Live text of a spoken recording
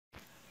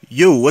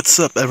Yo, what's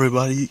up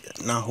everybody?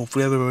 Now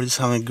hopefully everybody's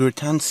having a good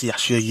time. It's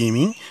Yashvia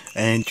Gaming,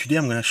 and today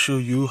I'm gonna show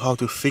you how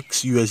to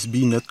fix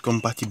USB not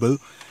compatible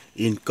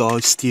in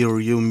car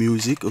stereo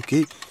music.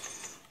 Okay,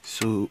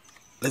 so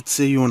let's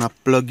say you wanna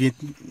plug in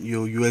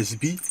your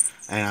USB,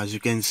 and as you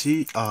can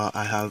see,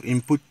 I have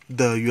input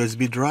the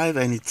USB drive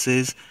and it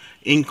says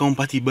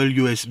incompatible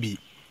USB.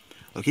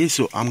 Okay,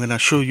 so I'm gonna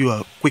show you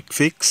a quick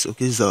fix.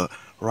 Okay, it's a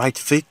right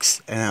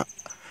fix, and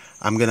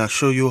I'm gonna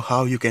show you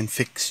how you can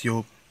fix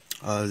your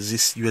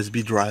this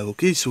USB drive.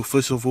 Okay, so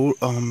first of all,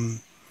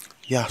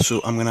 yeah,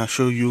 so I'm gonna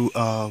show you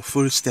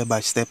full step by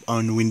step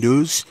on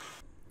Windows.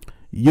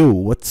 Yo,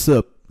 what's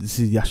up? This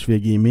is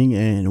Yashvia Gaming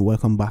and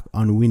welcome back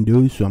on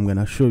Windows. So I'm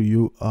gonna show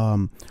you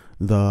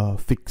the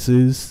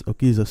fixes,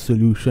 okay, the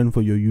solution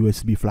for your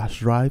USB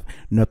flash drive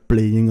not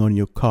playing on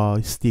your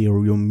car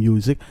stereo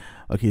music.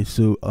 Okay,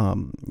 so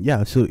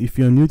yeah, so if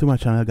you're new to my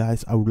channel,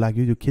 guys, I would like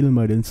you to kill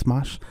murder and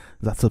smash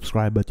that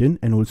subscribe button,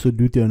 and also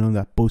do turn on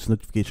that post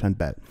notification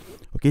bell.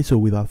 Okay, so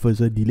without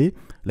further delay,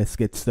 let's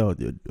get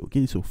started.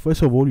 Okay, so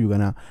first of all, you're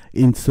gonna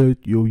insert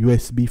your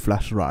USB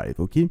flash drive.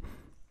 Okay,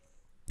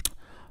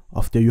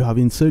 after you have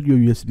inserted your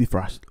USB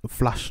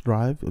flash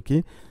drive,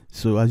 okay,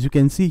 so as you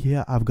can see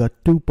here, I've got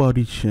two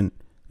partitions.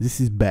 This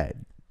is bad.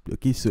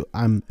 Okay, so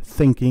I'm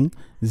thinking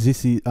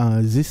this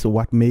is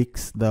what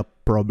makes the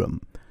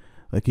problem.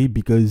 Okay,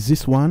 because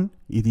this one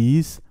it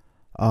is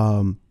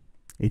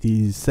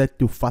set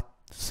to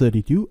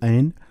FAT32,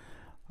 and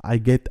I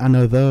get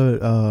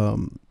another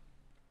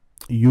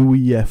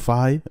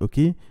UEFI,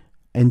 okay,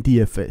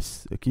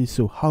 NTFS. Okay,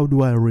 so how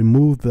do I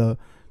remove the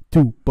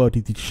two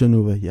partition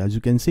over here? As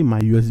you can see, my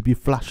USB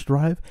flash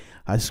drive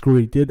has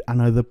created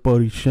another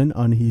partition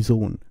on his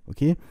own.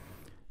 Okay,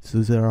 so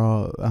there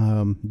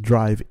are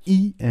drive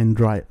E and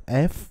drive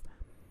F.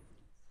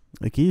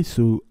 Okay,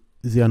 so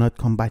they are not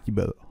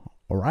compatible.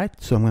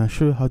 Alright, so I'm going to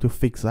show you how to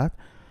fix that.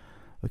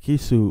 Okay,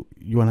 so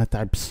you want to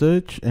type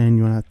search and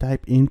you want to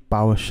type in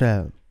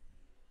PowerShell.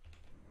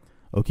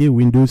 Okay,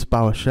 Windows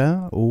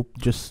PowerShell or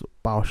just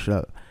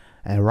PowerShell,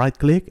 and right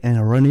click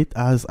and run it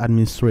as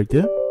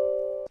administrator.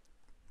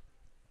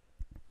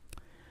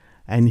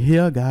 And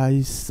here,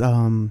 guys,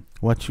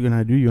 what you're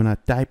gonna do, you're gonna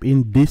type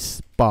in this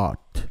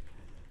part.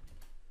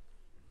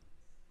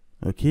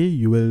 Okay,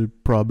 you will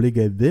probably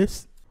get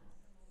this.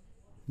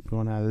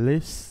 You're gonna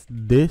list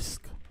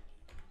disk.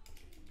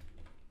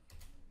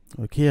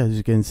 Okay, as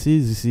you can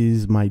see, this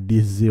is my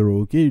disk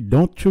 0. Okay,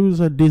 don't choose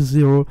a disk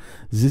 0.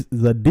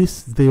 The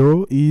disk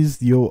 0 is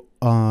your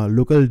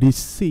local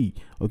disk C.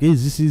 Okay,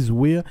 this is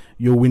where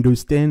your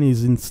Windows 10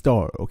 is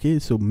installed. Okay,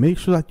 so make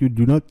sure that you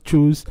do not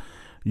choose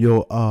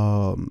your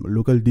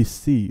local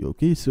disk C.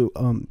 Okay, so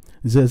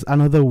there's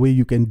another way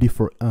you can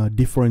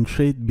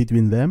differentiate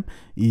between them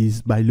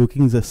is by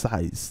looking the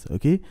size.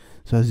 Okay,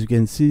 so as you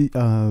can see,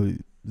 the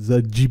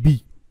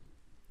GB,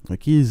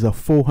 okay, is a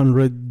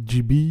 400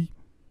 GB.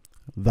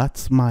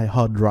 That's my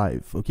hard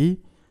drive, okay,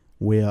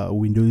 where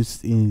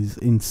Windows is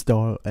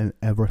installed and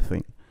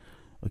everything.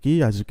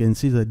 Okay, as you can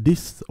see, that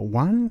this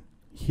one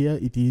here,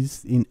 it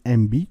is in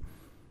MB.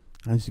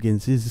 As you can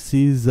see, this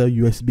is a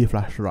USB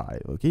flash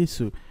drive. Okay,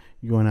 so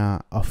you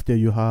wanna, after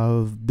you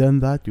have done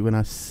that, you're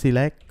gonna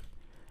select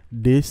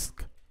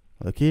disk,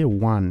 okay,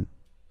 1.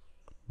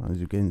 As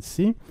you can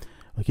see,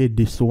 okay,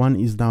 this one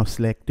is now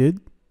selected.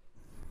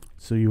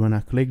 So you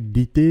wanna click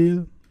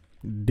detail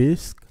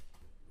disk.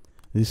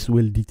 This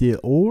will detail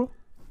all.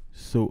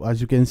 So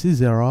as you can see,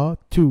 there are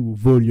two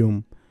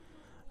volume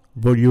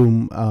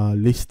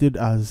listed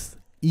as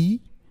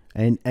E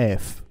and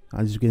F.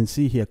 As you can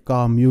see here,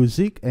 car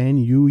music and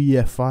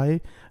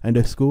UEFI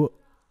underscore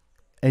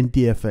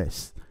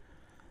NTFS.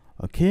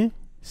 Okay,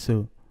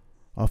 so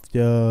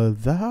after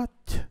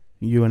that,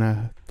 you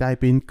wanna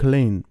type in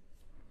clean.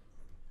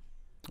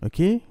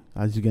 Okay,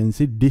 as you can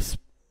see, this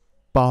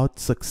part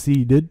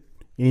succeeded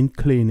in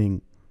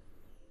cleaning.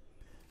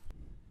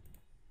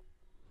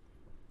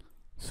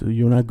 So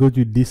you wanna go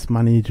to disk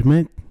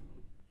management.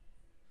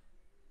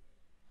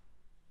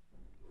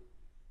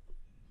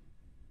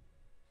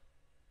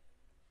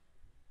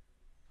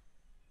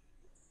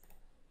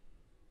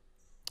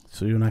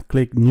 So you wanna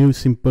click new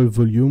simple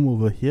volume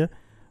over here.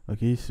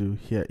 Okay, so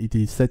here it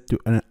is set to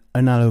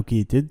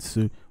unallocated.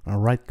 So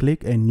right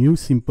click and new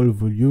simple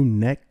volume,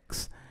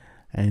 next,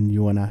 and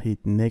you wanna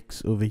hit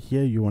next over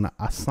here. You wanna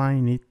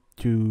assign it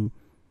to,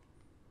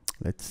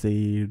 let's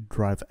say,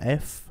 drive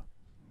F.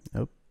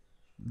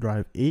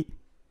 Drive A.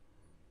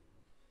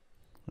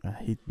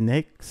 Hit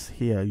next.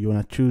 Here you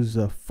wanna choose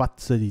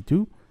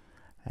FAT32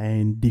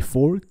 and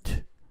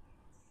default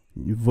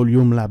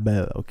volume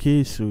label.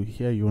 Okay, so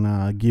here you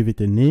wanna give it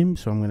a name.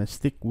 So I'm gonna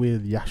stick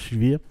with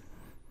Yashvia,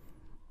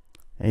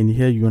 and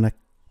here you wanna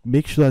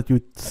make sure that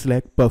you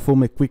select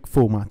perform a quick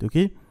format.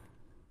 Okay,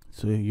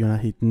 so you're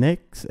gonna hit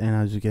next, and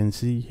as you can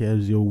see,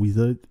 here's your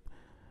wizard,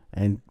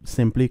 and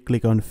simply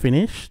click on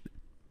finish.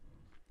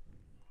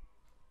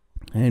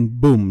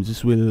 And boom,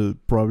 this will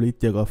probably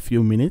take a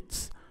few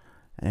minutes,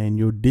 and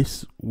your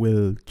disk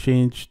will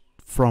change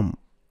from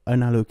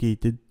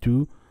unallocated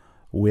to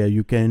where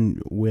you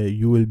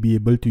will be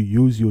able to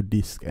use your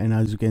disk. And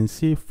as you can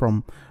see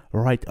from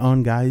right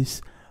on,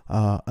 guys,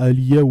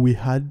 earlier we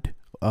had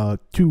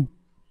 2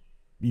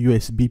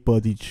 USB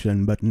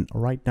partition, but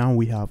right now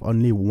we have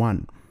only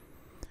 1.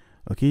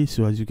 Okay,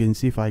 so as you can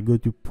see, if I go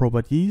to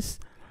properties,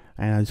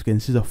 and as you can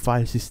see, the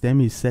file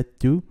system is set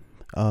to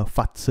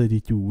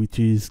FAT32, which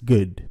is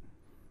good.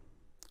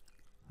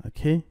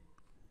 Okay,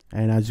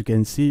 and as you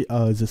can see,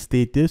 the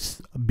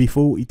status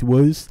before it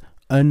was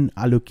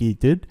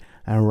unallocated,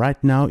 and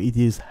right now it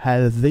is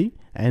healthy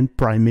and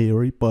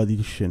primary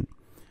partition.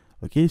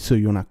 Okay, so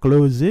you wanna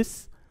close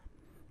this,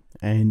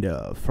 and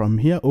from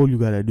here all you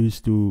gotta do is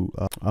to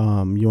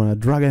you wanna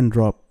drag and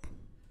drop.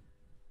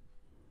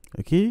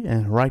 Okay,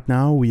 and right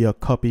now we are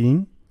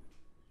copying.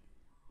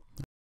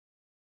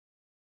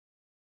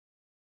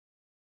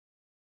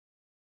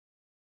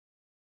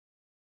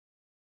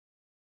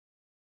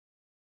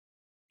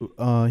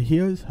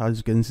 Here's, as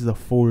you can see, the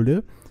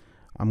folder.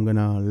 I'm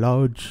gonna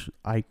large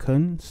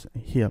icons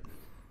here,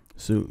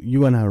 so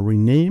you wanna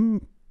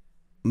rename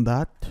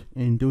that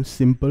into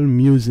simple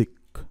music.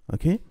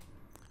 Okay,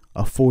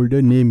 a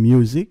folder named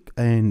music,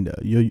 and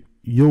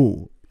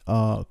your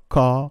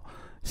car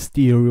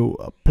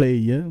stereo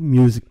player,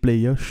 music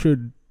player,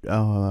 should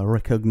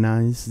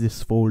recognize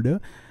this folder,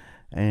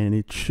 and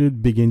it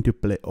should begin to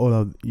play all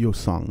of your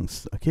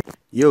songs. Okay,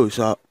 yo,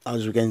 so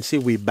as you can see,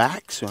 we're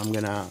back. So I'm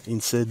gonna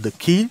insert the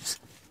keys,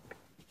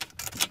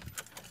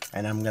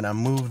 and I'm gonna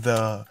move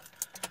the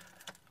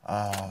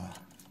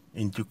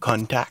into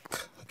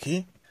contact.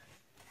 Okay,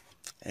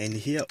 and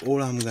here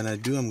all I'm gonna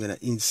do, I'm gonna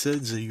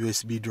insert the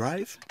USB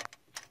drive,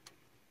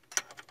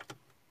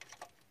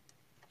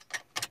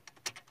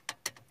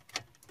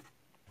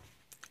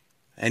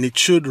 and it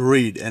should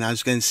read, and as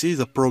you can see,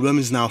 the problem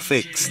is now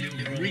fixed.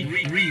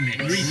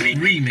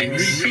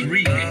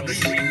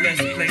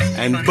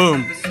 And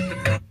boom,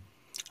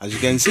 as you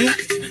can see,